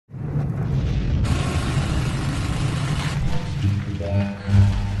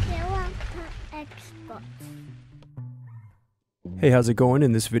spots. Hey, how's it going?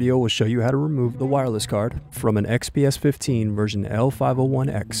 In this video, we'll show you how to remove the wireless card from an XPS 15 version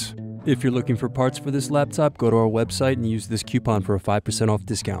L501x. If you're looking for parts for this laptop, go to our website and use this coupon for a 5% off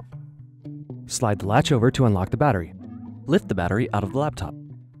discount. Slide the latch over to unlock the battery. Lift the battery out of the laptop.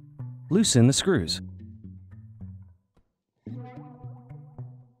 Loosen the screws.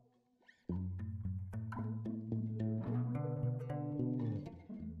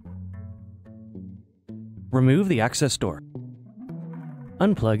 Remove the access door.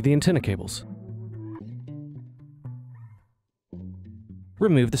 Unplug the antenna cables.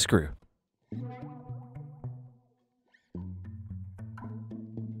 Remove the screw.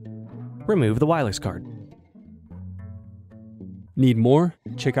 Remove the wireless card. Need more?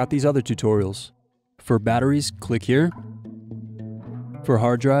 Check out these other tutorials. For batteries, click here. For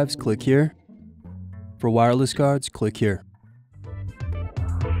hard drives, click here. For wireless cards, click here.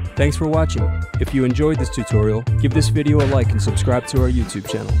 Thanks for watching. If you enjoyed this tutorial, give this video a like and subscribe to our YouTube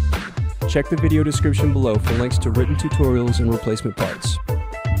channel. Check the video description below for links to written tutorials and replacement parts.